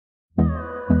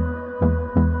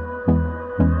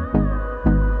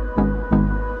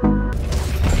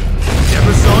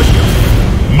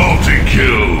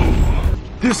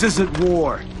This isn't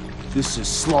war. This is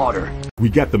slaughter. We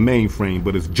got the mainframe,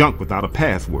 but it's junk without a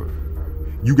password.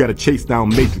 You gotta chase down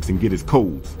Matrix and get his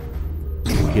codes.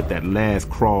 We'll hit that last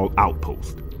crawl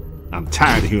outpost. I'm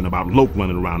tired of hearing about Loke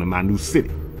running around in my new city.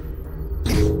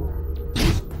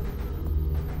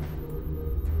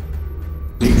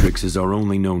 Matrix is our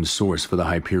only known source for the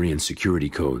Hyperion security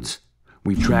codes.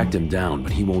 We've tracked him down,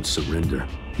 but he won't surrender.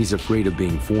 He's afraid of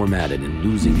being formatted and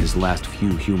losing his last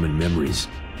few human memories.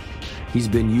 He's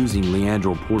been using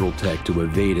Leandro portal tech to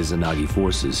evade Izanagi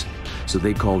forces, so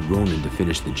they called Ronin to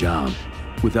finish the job.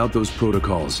 Without those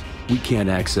protocols, we can't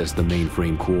access the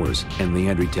mainframe cores, and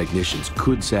Leandri technicians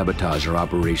could sabotage our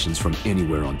operations from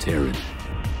anywhere on Terran.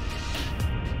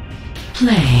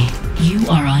 Play. You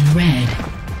are on red.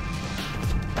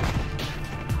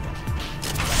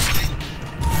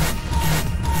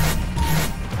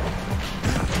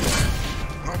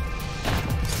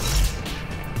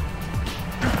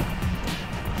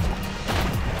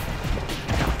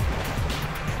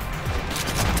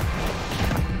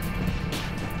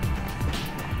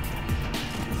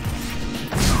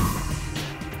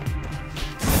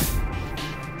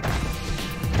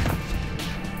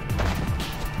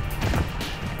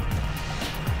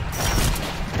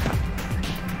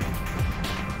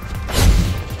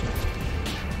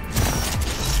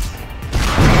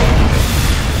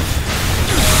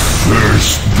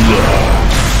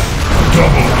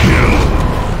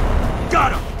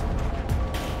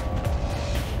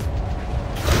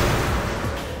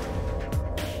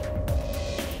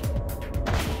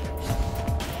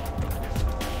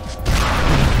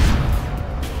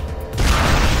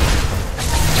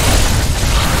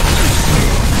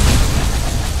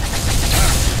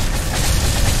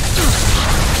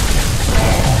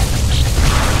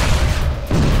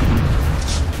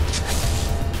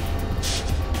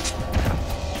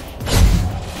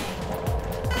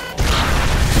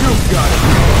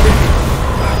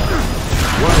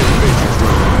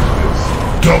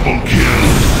 Double kill.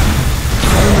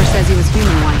 Rumor says he was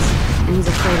human once, and he's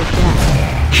afraid of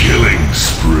death. Killing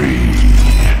spree.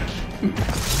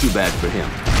 Too bad for him.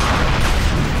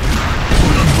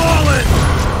 Fallen!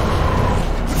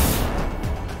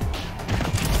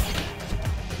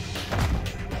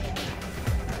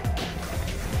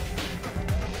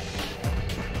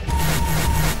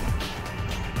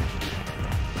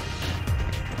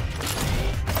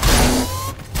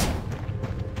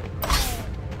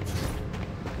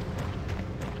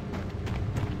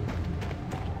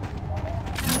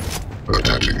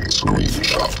 Attaching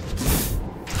screenshot.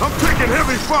 I'm taking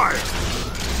heavy fire!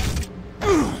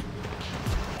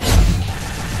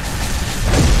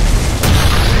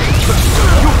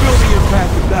 You'll feel the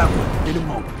impact of that one in a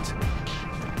moment.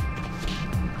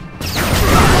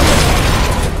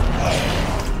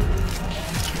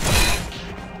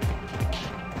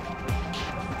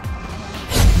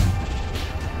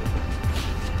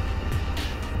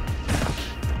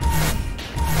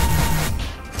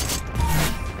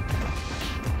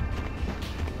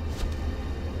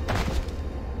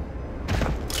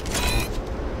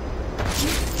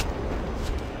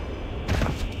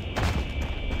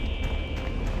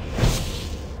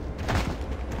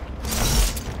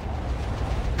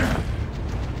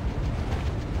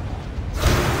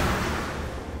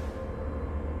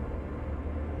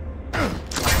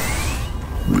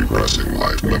 Repressing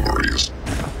life memories.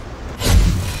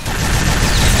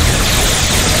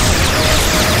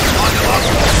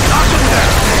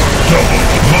 Double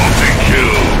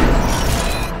multi-kill.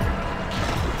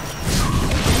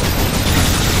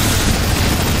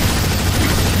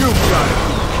 You gotta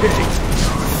be kidding.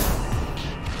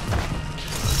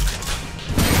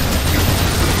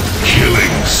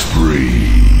 Killing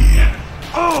spree.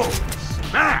 Oh,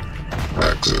 smack!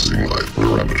 Accessing life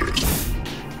parameters.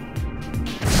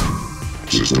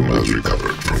 System has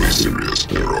recovered from a serious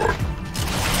error.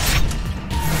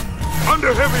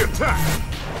 Under heavy attack!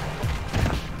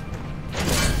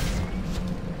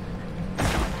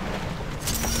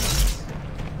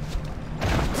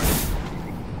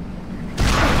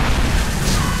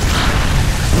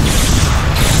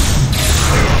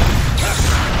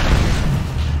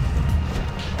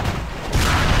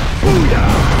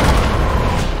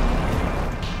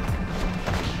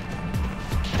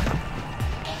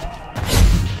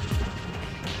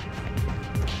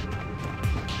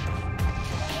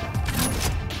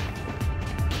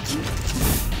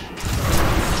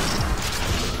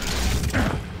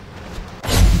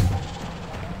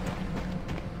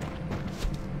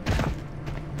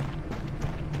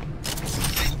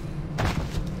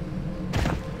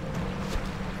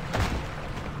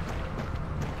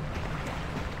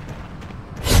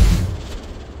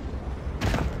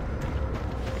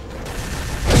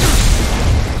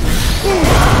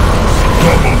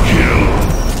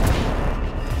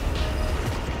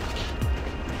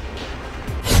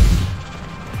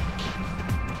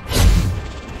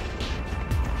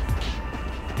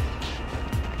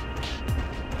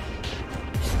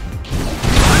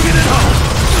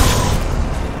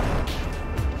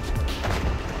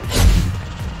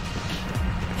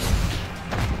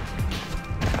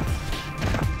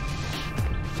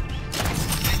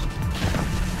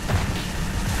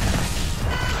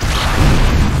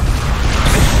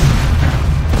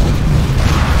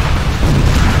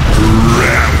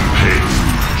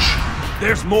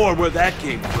 There's more where that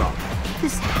came from.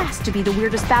 This has to be the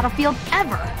weirdest battlefield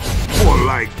ever. More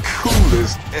like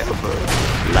coolest ever.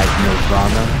 Like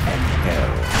Nirvana and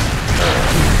hell.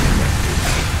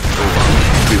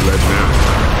 Be let down.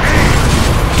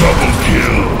 Double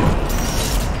kill.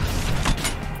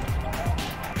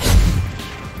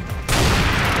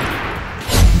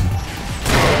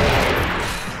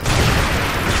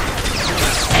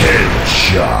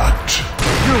 Headshot.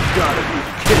 You gotta be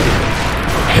kidding me.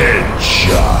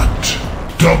 Headshot.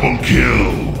 Double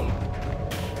kill.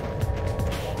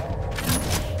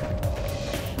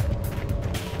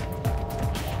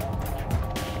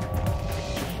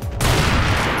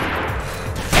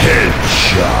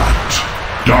 Headshot.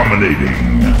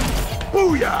 Dominating.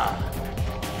 Booyah!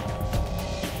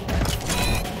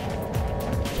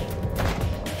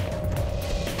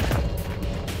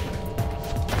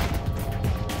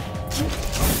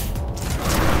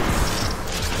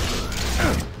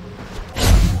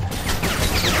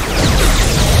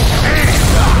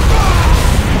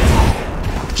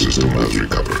 System has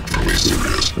recovered from a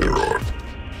serious error.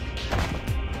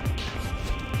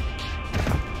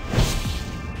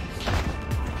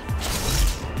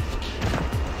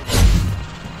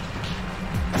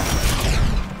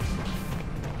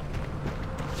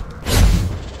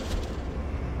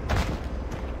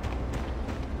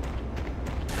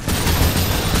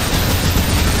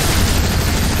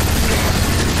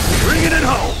 Bringing it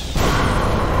home!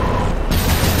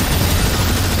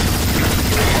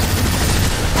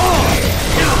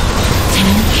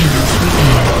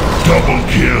 Double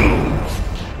kill.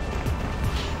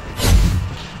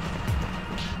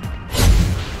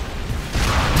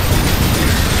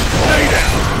 Stay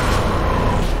down!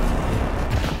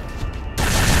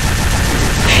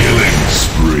 Killing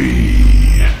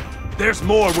spree. There's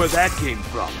more where that came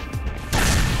from.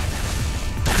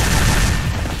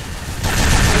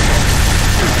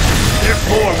 There's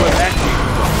more where that came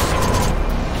from.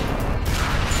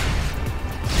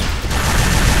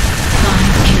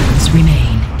 5 kills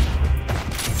remain.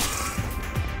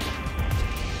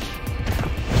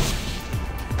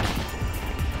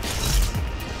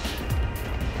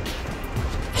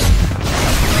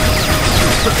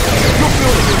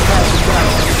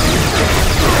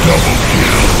 Double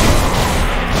kill.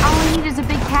 All I need is a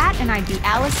big cat, and I'd be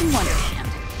Alice in Wonderland.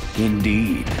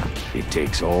 Indeed. It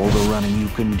takes all the running you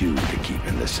can do to keep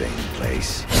in the same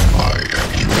place. I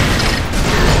am you.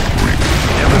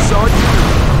 Never saw it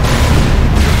coming.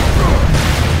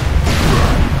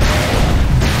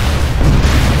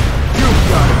 You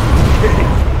gotta be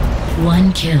kidding me.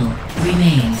 1 kill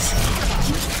remains.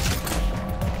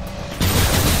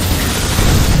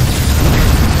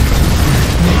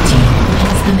 Red team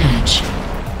wins the match.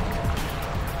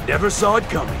 Never saw it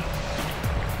coming.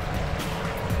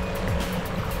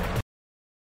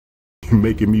 You're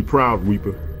making me proud,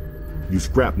 Reaper. You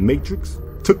scrapped Matrix,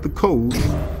 took the code,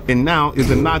 and now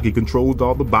Izanagi controls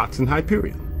all the bots in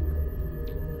Hyperion.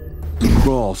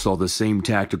 Crawl saw the same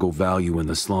tactical value in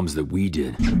the slums that we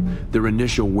did. Their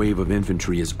initial wave of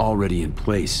infantry is already in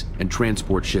place, and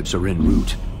transport ships are en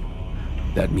route.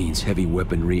 That means heavy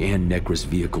weaponry and Necrus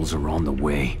vehicles are on the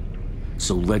way.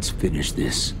 So let's finish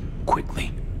this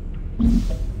quickly.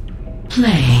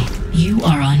 Play. You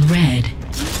are on red.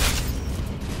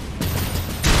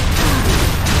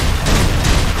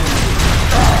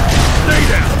 Stay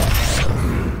down!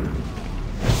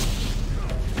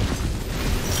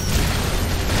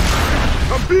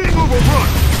 I'm being overrun!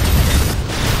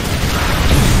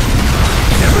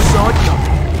 Never saw it coming.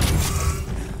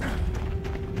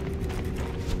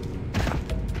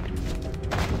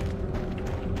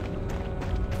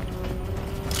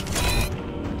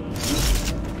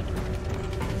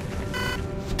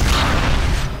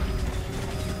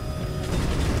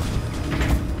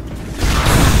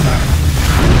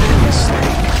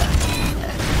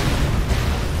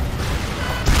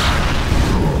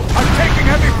 I'm taking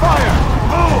heavy fire!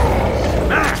 Oh!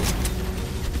 Man!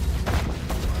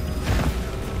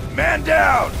 Man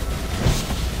down!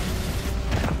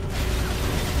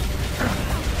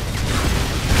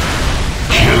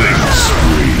 Killing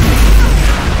spree.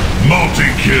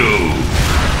 Multi-kill.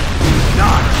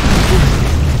 Not!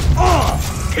 Oh!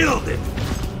 Killed it!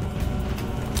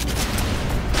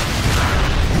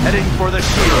 Heading for the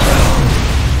shield.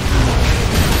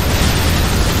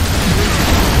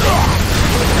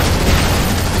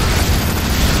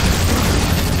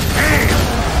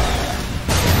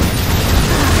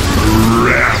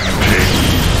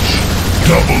 Rampage.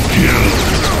 Double kill.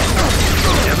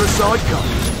 Never saw it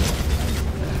coming.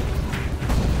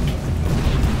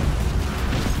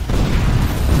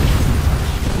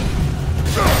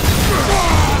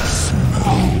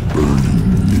 Smell burning.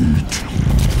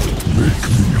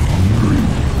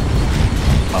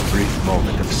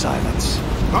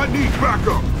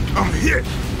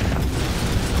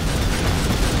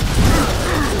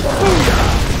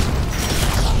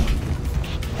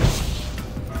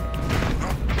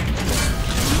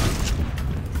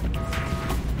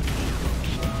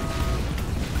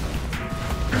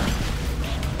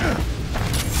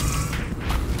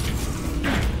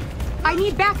 I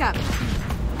need backup.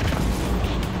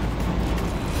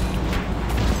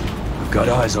 Got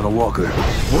eyes on a walker.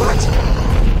 What?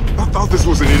 I thought this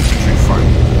was an infantry fight.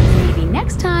 Maybe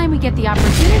next time we get the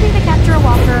opportunity to capture a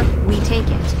walker, we take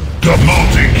it. The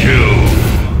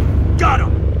multi-kill. Got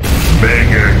him!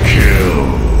 Mega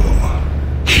kill.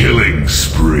 Killing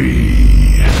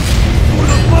spree. For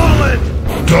the bullet!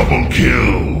 Double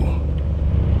kill.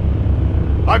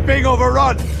 I'm being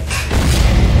overrun!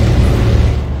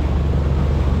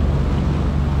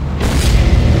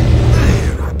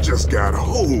 Man, I just got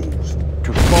hosed.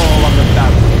 To fall on the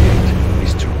battlefield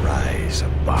is to rise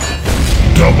above.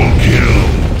 Double kill.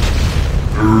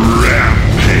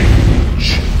 Rampage.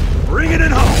 Bring it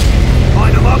in home!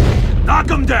 Line them up, knock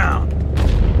them down!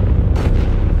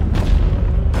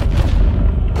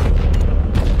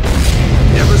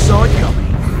 Never saw it coming.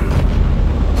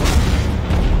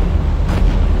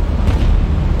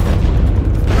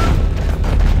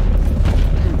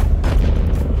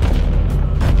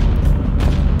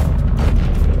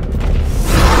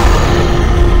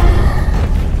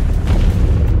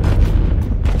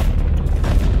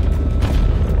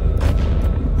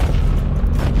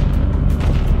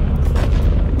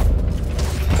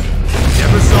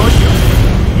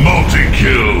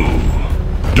 Multi-kill.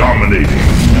 Dominating.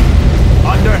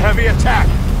 Under heavy attack!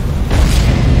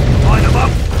 Line them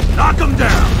up, knock them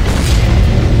down!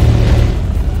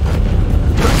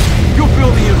 You'll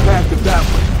feel the impact of that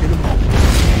one in a moment.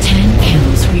 10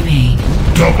 kills remain.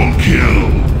 Double kill.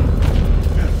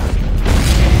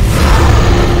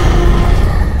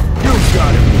 You've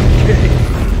got to be kidding me.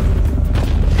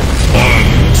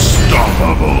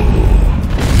 Unstoppable.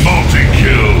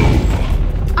 Multi-kill.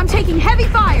 I'm taking heavy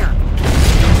fire!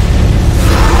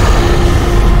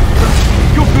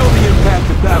 You'll feel the impact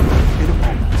of that one in a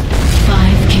moment.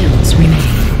 5 kills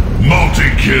remain.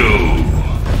 Multi-kill.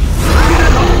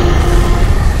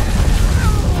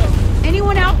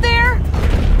 Anyone out there?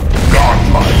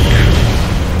 Godlike.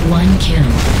 1 kill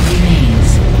remains.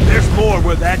 There's more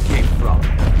where that came from.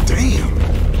 Damn.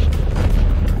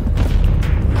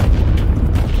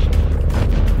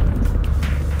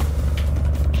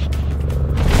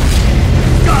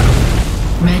 Got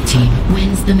him! Red team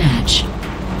wins the match.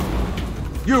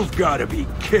 You've got to be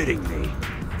kidding me.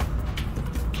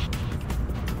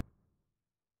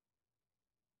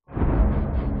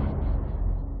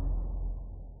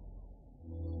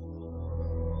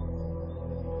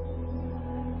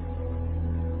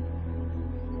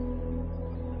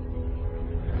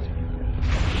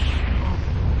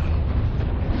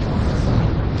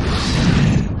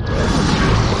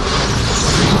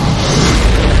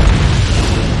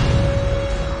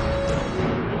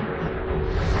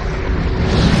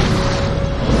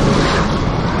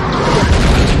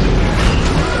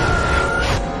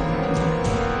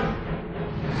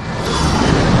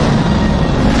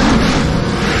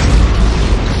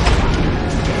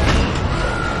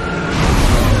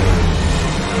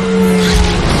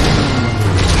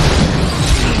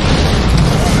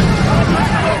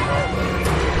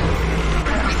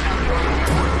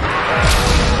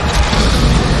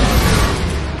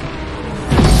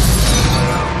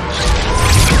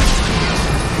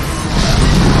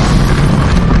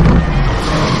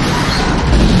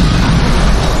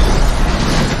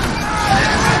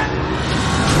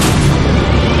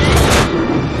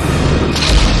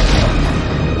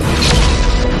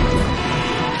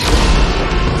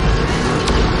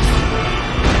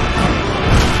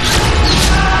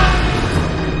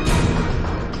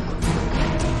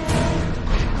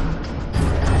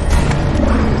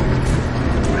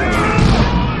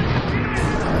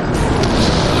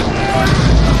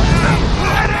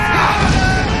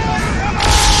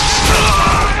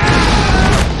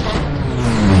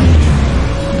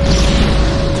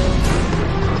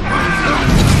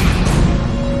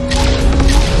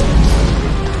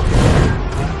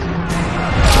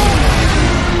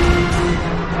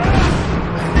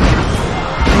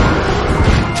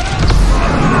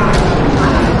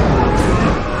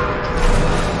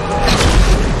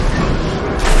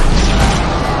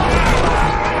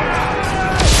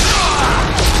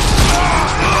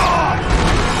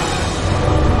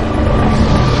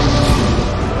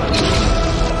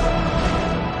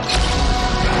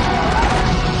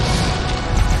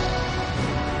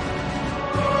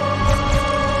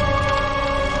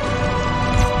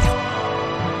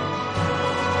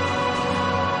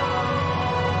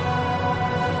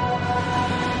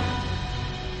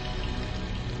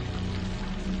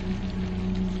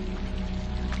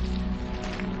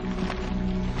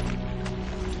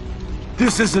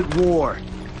 This isn't war.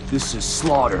 This is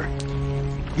slaughter.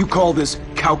 You call this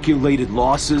calculated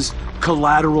losses?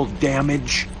 Collateral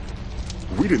damage?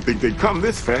 We didn't think they'd come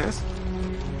this fast.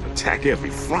 Attack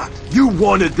every front. You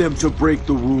wanted them to break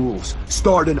the rules,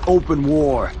 start an open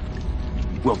war.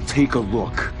 Well, take a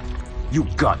look. You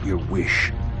got your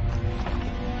wish.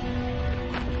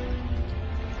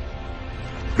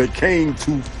 They came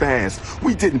too fast.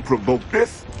 We didn't provoke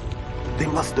this. They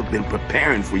must have been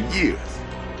preparing for years.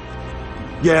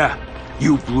 Yeah,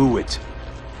 you blew it.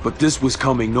 But this was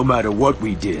coming no matter what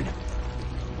we did.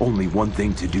 Only one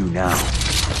thing to do now.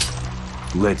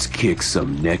 Let's kick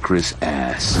some Necros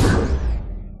ass.